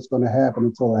don't know what's going to happen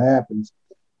until it happens.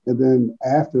 And then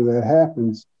after that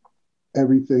happens,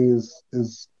 everything is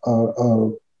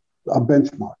a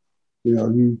benchmark.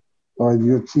 You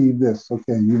achieve this.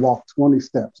 Okay, you walk 20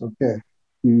 steps. Okay,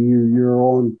 you're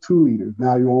on 2 liters.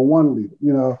 Now you're on 1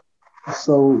 liter.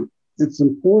 So it's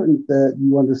important that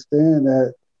you understand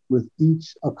that with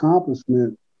each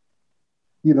accomplishment,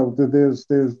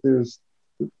 that there's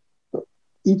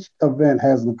each event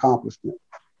has an accomplishment.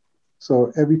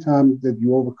 So every time that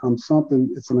you overcome something,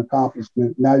 it's an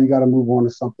accomplishment. Now you got to move on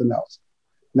to something else.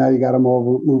 Now you got to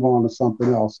move on to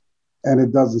something else. And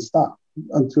it doesn't stop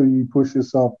until you push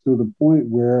yourself to the point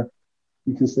where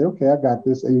you can say, okay, I got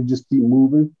this. And you just keep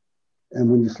moving. And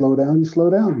when you slow down,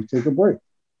 you take a break.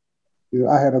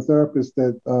 I had a therapist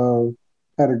that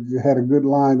had a good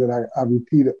line that I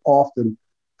repeated often: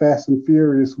 Fast and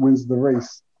Furious wins the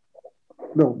race.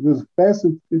 No, there's Fast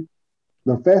and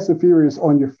Furious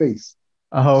on your face.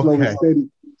 Oh, okay.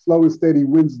 Slow and steady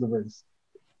wins the race.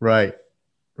 Right.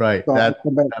 So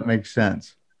that makes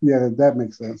sense. Yeah, that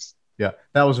makes sense. Yeah,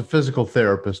 that was a physical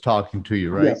therapist talking to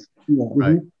you, right? Yes. Yeah.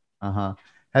 Right. Mm-hmm.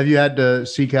 Have you had to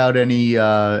seek out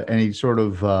any sort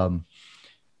of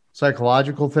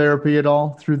psychological therapy at all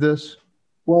through this?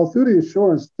 Well, through the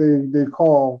insurance, they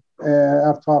call, and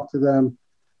I've talked to them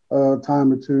a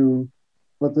time or two,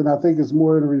 but then I think it's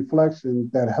more in a reflection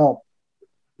that help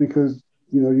because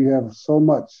you have so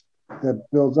much that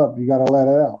builds up. You got to let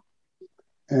it out,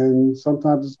 and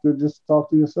sometimes it's good just to talk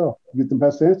to yourself. You get the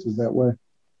best answers that way.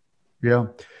 Yeah.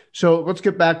 So let's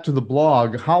get back to the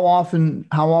blog. How often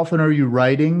are you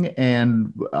writing,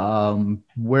 and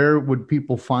where would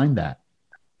people find that?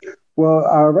 Well,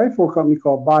 I write for a company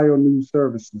called Bio News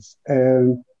Services,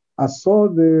 and I saw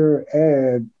their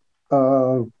ad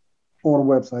on a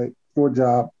website for a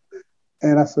job,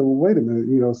 and I said, "Well, wait a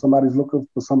minute. Somebody's looking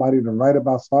for somebody to write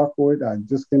about sarcoid. I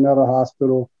just came out of the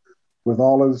hospital with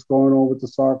all of this going on with the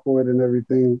sarcoid and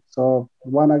everything, so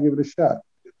why not give it a shot?"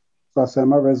 So I sent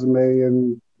my resume,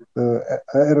 and the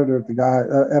editor at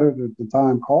the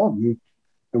time called me,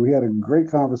 and we had a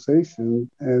great conversation.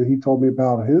 And he told me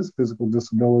about his physical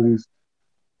disabilities,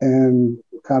 and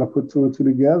kind of put two and two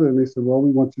together. And they said, "Well,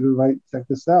 we want you to check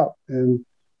this out." And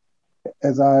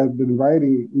as I've been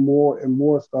writing, more and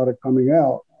more started coming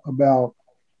out about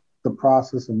the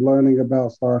process of learning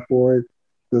about sarcoid,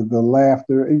 the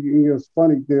laughter. It's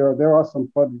funny. There are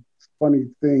some funny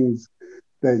things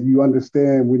that you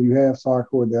understand when you have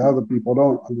sarcoid that other people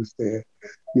don't understand,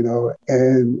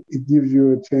 and it gives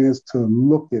you a chance to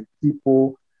look at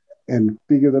people and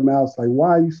figure them out. It's like, why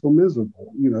are you so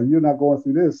miserable? You're not going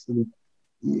through this. And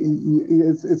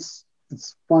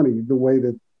it's funny the way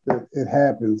that it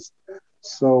happens.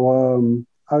 So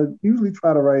I usually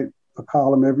try to write a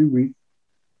column every week.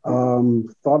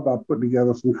 Thought about putting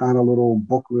together some kind of little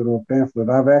booklet or pamphlet.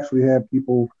 I've actually had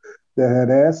people that had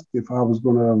asked if I was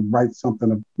going to write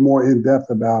something more in-depth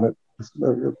about it,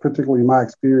 particularly my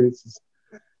experiences.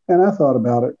 And I thought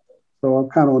about it. So I'm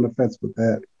kind of on the fence with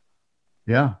that.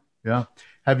 Yeah. Yeah.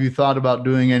 Have you thought about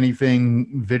doing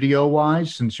anything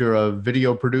video-wise since you're a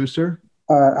video producer?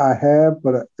 I have,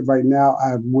 but right now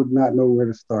I would not know where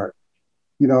to start.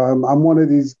 I'm one of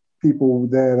these people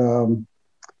that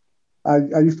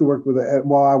I used to work with, I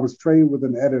was trained with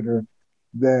an editor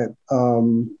that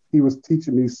he was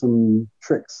teaching me some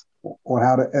tricks on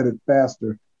how to edit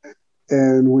faster.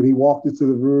 And when he walked into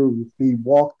the room, he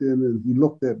walked in and he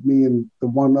looked at me and the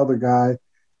one other guy,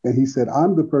 and he said,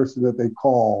 "I'm the person that they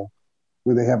call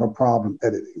when they have a problem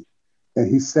editing." And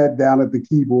he sat down at the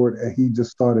keyboard and he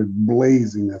just started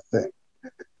blazing the thing.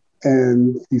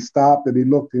 And he stopped and he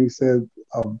looked and he said,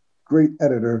 "A great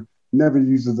editor never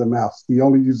uses a mouse. He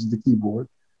only uses the keyboard."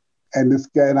 And this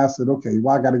guy, and I said, "Okay,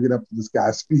 well, I got to get up to this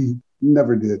guy's speed."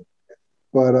 Never did.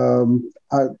 But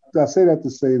I say that to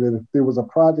say that if there was a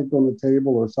project on the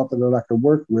table or something that I could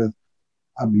work with,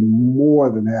 I'd be more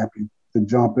than happy to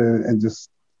jump in and just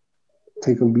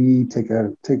take a lead, take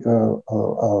a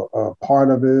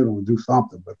part of it, or do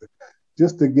something with it,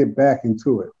 just to get back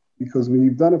into it. Because when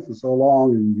you've done it for so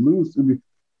long and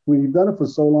when you've done it for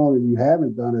so long and you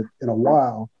haven't done it in a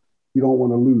while, you don't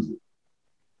want to lose it.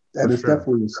 And it's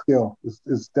definitely a skill.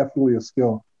 It's definitely a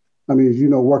skill. I mean, as you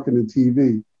know, working in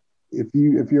TV, if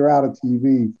you're out of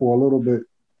TV for a little bit,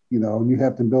 you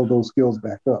have to build those skills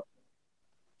back up.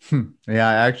 Yeah,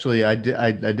 actually, I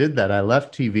did that. I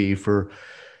left TV for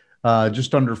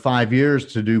just under 5 years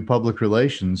to do public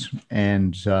relations,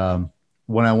 and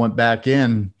when I went back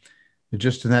in,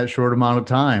 just in that short amount of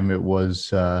time, it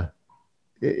was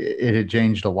it had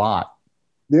changed a lot.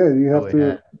 Yeah, you have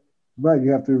to. Right,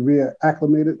 you have to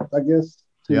reacclimate it, I guess,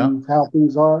 to how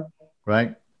things are.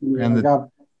 Right. And go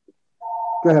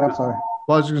ahead, I'm sorry.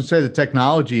 Well, I was going to say the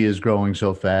technology is growing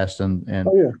so fast, and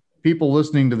people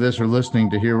listening to this are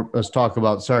listening to hear us talk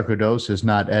about sarcoidosis,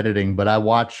 not editing. But I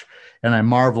watch and I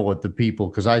marvel at the people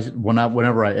because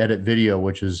whenever I edit video,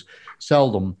 which is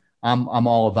seldom, I'm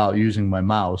all about using my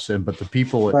mouse. But the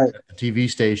people at the TV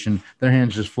station, their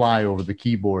hands just fly over the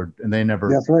keyboard, and they never.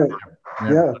 That's right.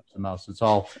 Never touch the mouse. It's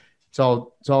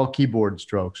all keyboard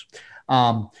strokes.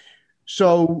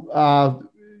 So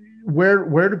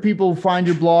where do people find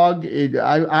your blog?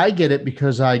 I get it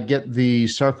because I get the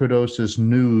sarcoidosis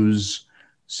news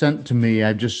sent to me.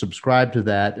 I just subscribe to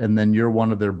that, and then you're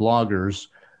one of their bloggers.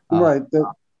 Right.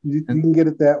 You can get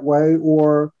it that way,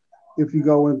 or if you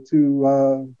go into,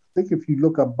 I think if you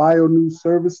look up Bio News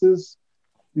Services,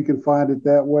 you can find it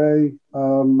that way.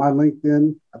 My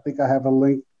LinkedIn, I think I have a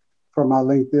link for my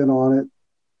LinkedIn on it.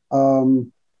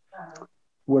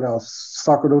 What else?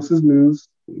 Sarcoidosis News,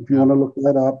 if you want to look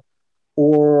that up.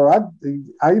 Or I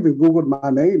even Googled my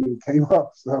name and came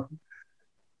up. So,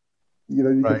 you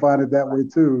can find it that way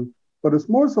too. But it's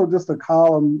more so just a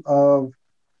column of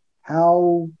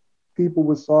how people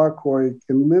with sarcoid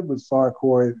can live with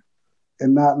sarcoid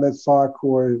and not let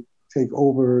sarcoid take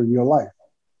over your life.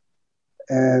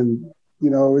 And,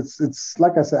 it's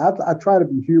like I said, I try to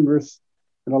be humorous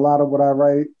in a lot of what I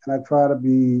write, and I try to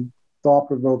be thought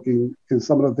provoking in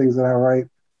some of the things that I write.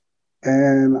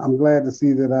 And I'm glad to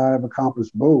see that I've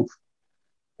accomplished both,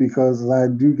 because I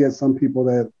do get some people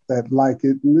that like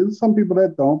it, and there's some people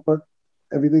that don't. But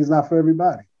everything's not for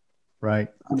everybody. Right.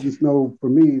 I just know for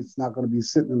me, it's not going to be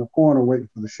sitting in the corner waiting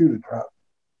for the shoe to drop.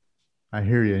 I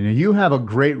hear you. Now, you have a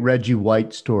great Reggie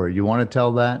White story. You want to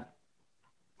tell that?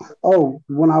 Oh,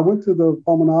 when I went to the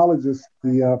pulmonologist,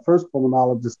 the first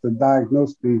pulmonologist that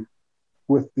diagnosed me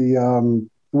with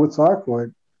with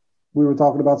sarcoid, we were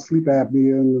talking about sleep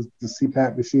apnea and the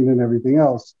CPAP machine and everything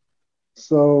else.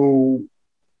 So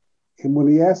when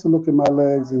he asked to look at my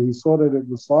legs and he saw that it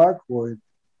was sarcoid,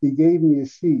 he gave me a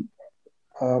sheet,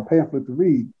 a pamphlet to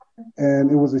read, and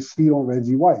it was a sheet on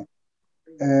Reggie White.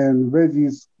 And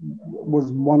Reggie's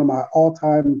was one of my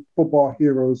all-time football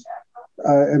heroes.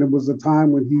 And it was a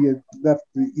time when he had left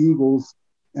the Eagles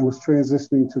and was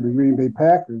transitioning to the Green Bay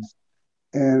Packers.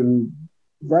 And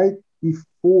right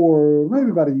before,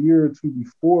 maybe about a year or two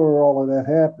before all of that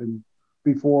happened,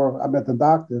 before I met the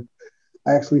doctor,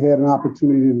 I actually had an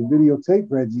opportunity to videotape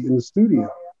Reggie in the studio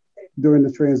during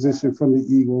the transition from the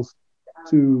Eagles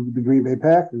to the Green Bay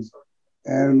Packers.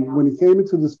 And when he came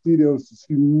into the studio, it was this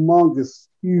humongous,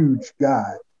 huge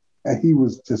guy. And he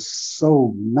was just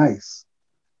so nice.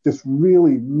 Just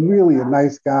really, really a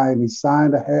nice guy. And he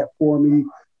signed a hat for me.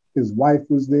 His wife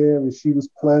was there and she was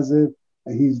pleasant.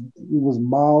 And he was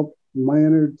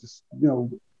mild-mannered, just,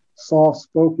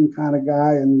 soft-spoken kind of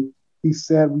guy. And he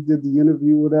said, we did the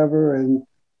interview, whatever, and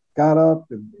got up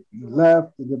and he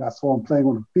left. And then I saw him playing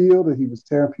on the field and he was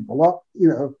tearing people up.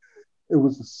 It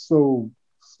was just so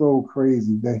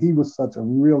crazy that he was such a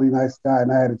really nice guy.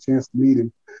 And I had a chance to meet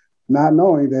him, not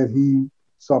knowing that he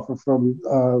suffered from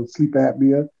sleep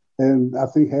apnea, and I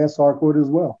think had sarcoid as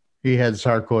well. He had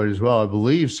sarcoid as well. I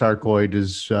believe sarcoid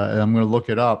is, I'm going to look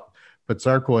it up, but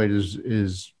sarcoid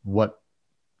is what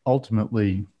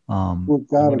ultimately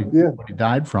what he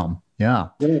died from. Yeah.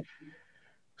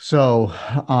 So,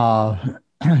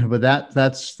 but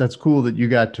that's cool that you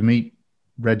got to meet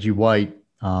Reggie White.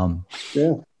 And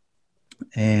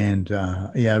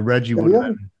Reggie would have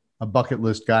been a bucket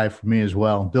list guy for me as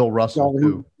well. Bill Russell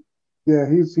too. Yeah,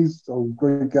 he's a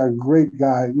great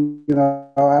guy.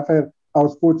 I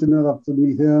was fortunate enough to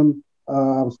meet him.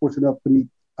 I was fortunate enough to meet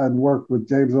and work with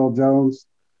James Earl Jones.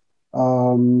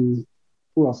 Who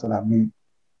else did I meet?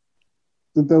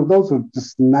 Those are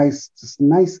just nice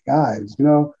guys,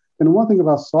 And the one thing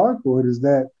about sarcoid is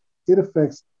that it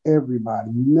affects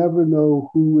everybody. You never know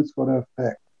who it's going to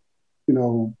affect.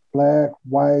 Black,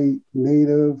 white,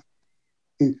 native.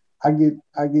 I get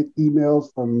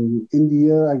emails from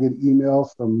India. I get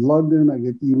emails from London. I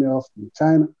get emails from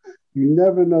China. You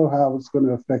never know how it's going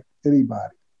to affect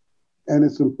anybody. And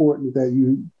it's important that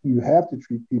you have to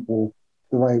treat people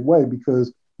the right way,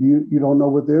 because you don't know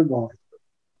what they're going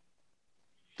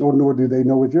through, or nor do they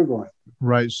know what you're going through.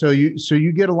 Right. So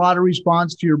you get a lot of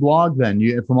response to your blog then,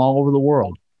 from all over the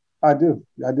world. I do.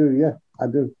 Yeah, I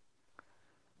do.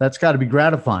 That's got to be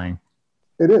gratifying.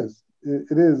 It is.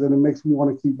 It is. And it makes me want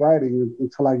to keep writing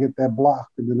until I get that block.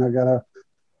 And then I got to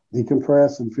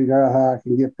decompress and figure out how I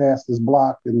can get past this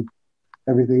block and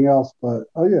everything else. But,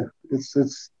 it's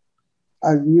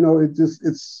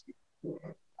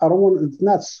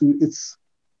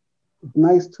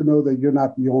nice to know that you're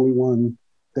not the only one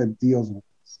that deals with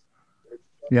this.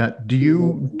 Yeah. Do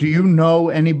you know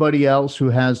anybody else who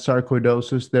has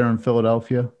sarcoidosis there in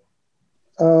Philadelphia?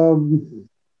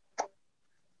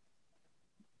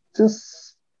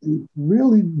 Just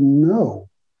really no.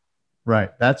 Right.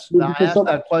 I asked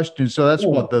that question. So that's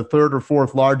what, the third or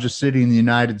fourth largest city in the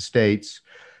United States.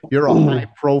 You're a high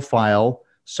profile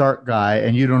SARC guy,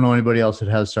 and you don't know anybody else that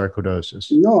has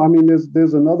sarcoidosis. No, I mean,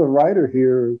 there's another writer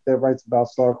here that writes about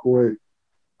sarcoid,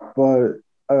 but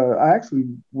I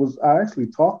actually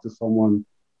talked to someone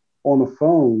on the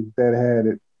phone that had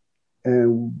it,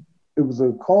 and it was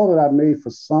a call that I made for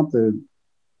something.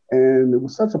 And it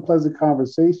was such a pleasant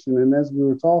conversation. And as we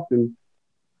were talking,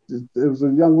 it was a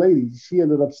young lady. She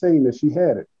ended up saying that she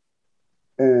had it.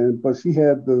 But she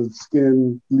had the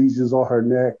skin lesions on her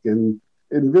neck and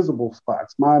invisible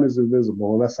spots. Mine is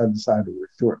invisible unless I decide to wear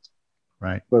shorts.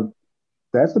 Right. But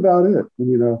that's about it,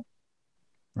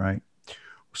 Right.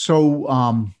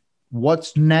 So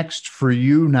what's next for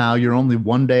you now? You're only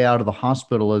one day out of the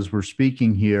hospital as we're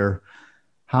speaking here.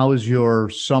 How is your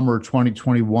summer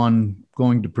 2021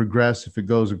 going to progress if it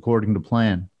goes according to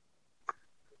plan?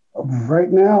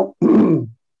 Right now,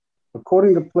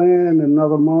 according to plan, in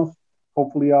another month,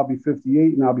 hopefully I'll be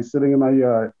 58 and I'll be sitting in my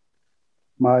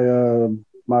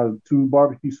My 2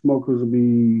 barbecue smokers will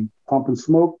be Pump and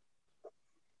Smoke,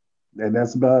 and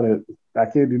that's about it. I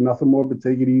can't do nothing more but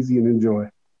take it easy and enjoy.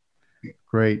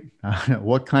 Great.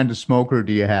 What kind of smoker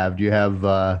do you have? Do you have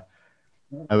I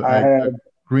have a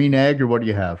green egg, or what do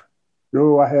you have?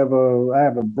 no. I have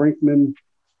a Brinkman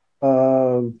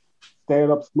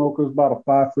stand-up smoker, about a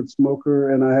 5-foot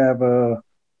smoker, and I have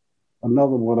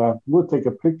another one. I would take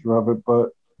a picture of it, but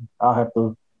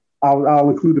I'll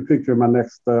include a picture in my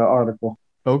next article.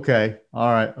 Okay.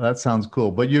 All right. That sounds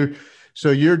cool. But you're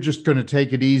just going to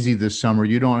take it easy this summer.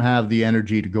 You don't have the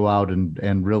energy to go out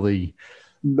and really.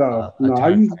 No.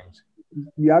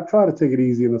 I try to take it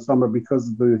easy in the summer because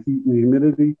of the heat and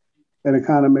humidity, and it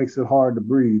kind of makes it hard to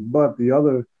breathe. But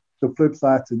the flip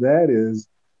side to that is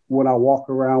when I walk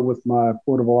around with my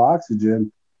portable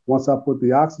oxygen, once I put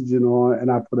the oxygen on and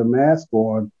I put a mask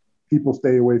on, people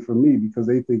stay away from me because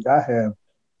they think I have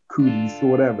cooties or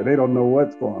whatever. They don't know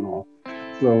what's going on.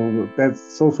 So that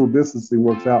social distancing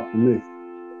works out for me.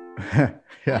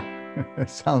 Yeah, that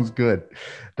sounds good.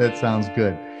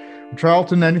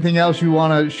 Charlton, anything else you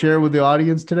want to share with the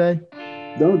audience today?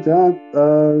 No,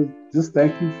 John, just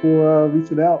thank you for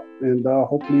reaching out, and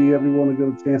hopefully everyone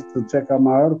will get a chance to check out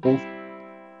my articles,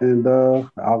 and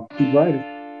I'll keep writing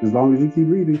as long as you keep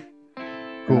reading.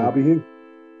 Cool. And I'll be here.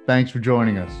 Thanks for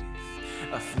joining us.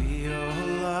 I feel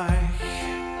like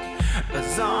a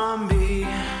zombie,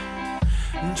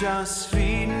 just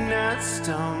feeding and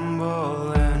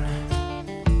stumbling.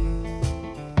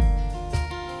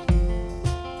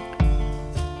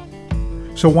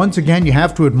 So once again, you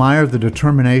have to admire the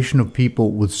determination of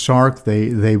people with SARC.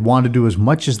 They want to do as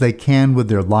much as they can with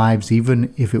their lives,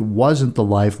 even if it wasn't the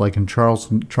life, like in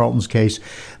Charlton's case,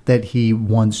 that he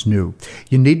once knew.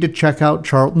 You need to check out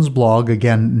Charlton's blog.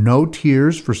 Again, No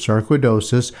Tears for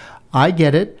Sarcoidosis. I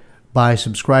get it by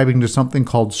subscribing to something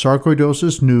called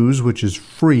Sarcoidosis News, which is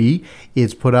free.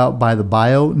 It's put out by the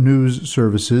Bio News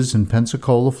Services in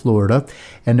Pensacola, Florida.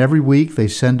 And every week they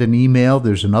send an email.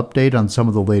 There's an update on some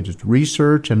of the latest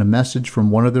research and a message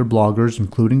from one of their bloggers,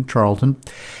 including Charlton.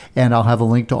 And I'll have a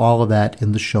link to all of that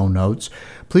in the show notes.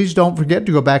 Please don't forget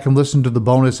to go back and listen to the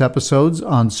bonus episodes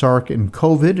on SARC and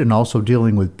COVID, and also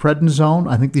dealing with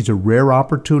prednisone. I think these are rare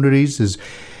opportunities, as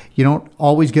you don't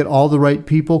always get all the right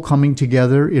people coming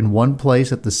together in one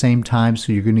place at the same time,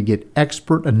 so you're going to get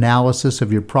expert analysis of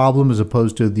your problem as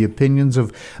opposed to the opinions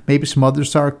of maybe some other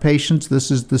SARC patients.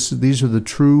 These are the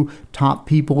true top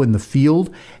people in the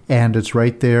field, and it's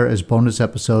right there as bonus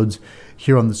episodes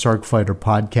here on the SARC Fighter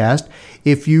podcast.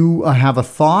 If you have a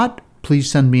thought, please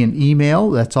send me an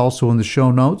email. That's also in the show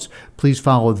notes. Please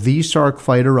follow The SARC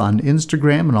Fighter on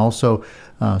Instagram, and also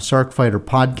SARC Fighter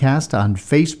Podcast on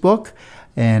Facebook.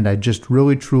 And I just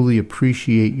really, truly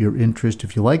appreciate your interest.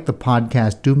 If you like the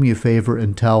podcast, do me a favor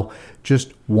and tell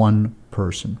just one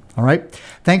person. All right.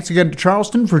 Thanks again to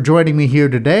Charlton for joining me here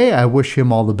today. I wish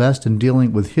him all the best in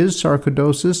dealing with his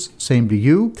sarcoidosis. Same to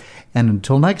you. And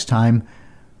until next time,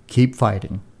 keep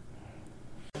fighting.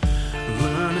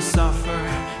 Learn to suffer,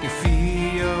 you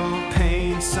feel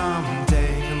pain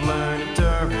someday. Learn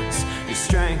endurance, your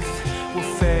strength will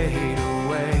fade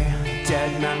away.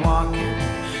 Dead man walking,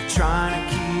 trying to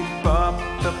keep up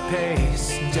the pace.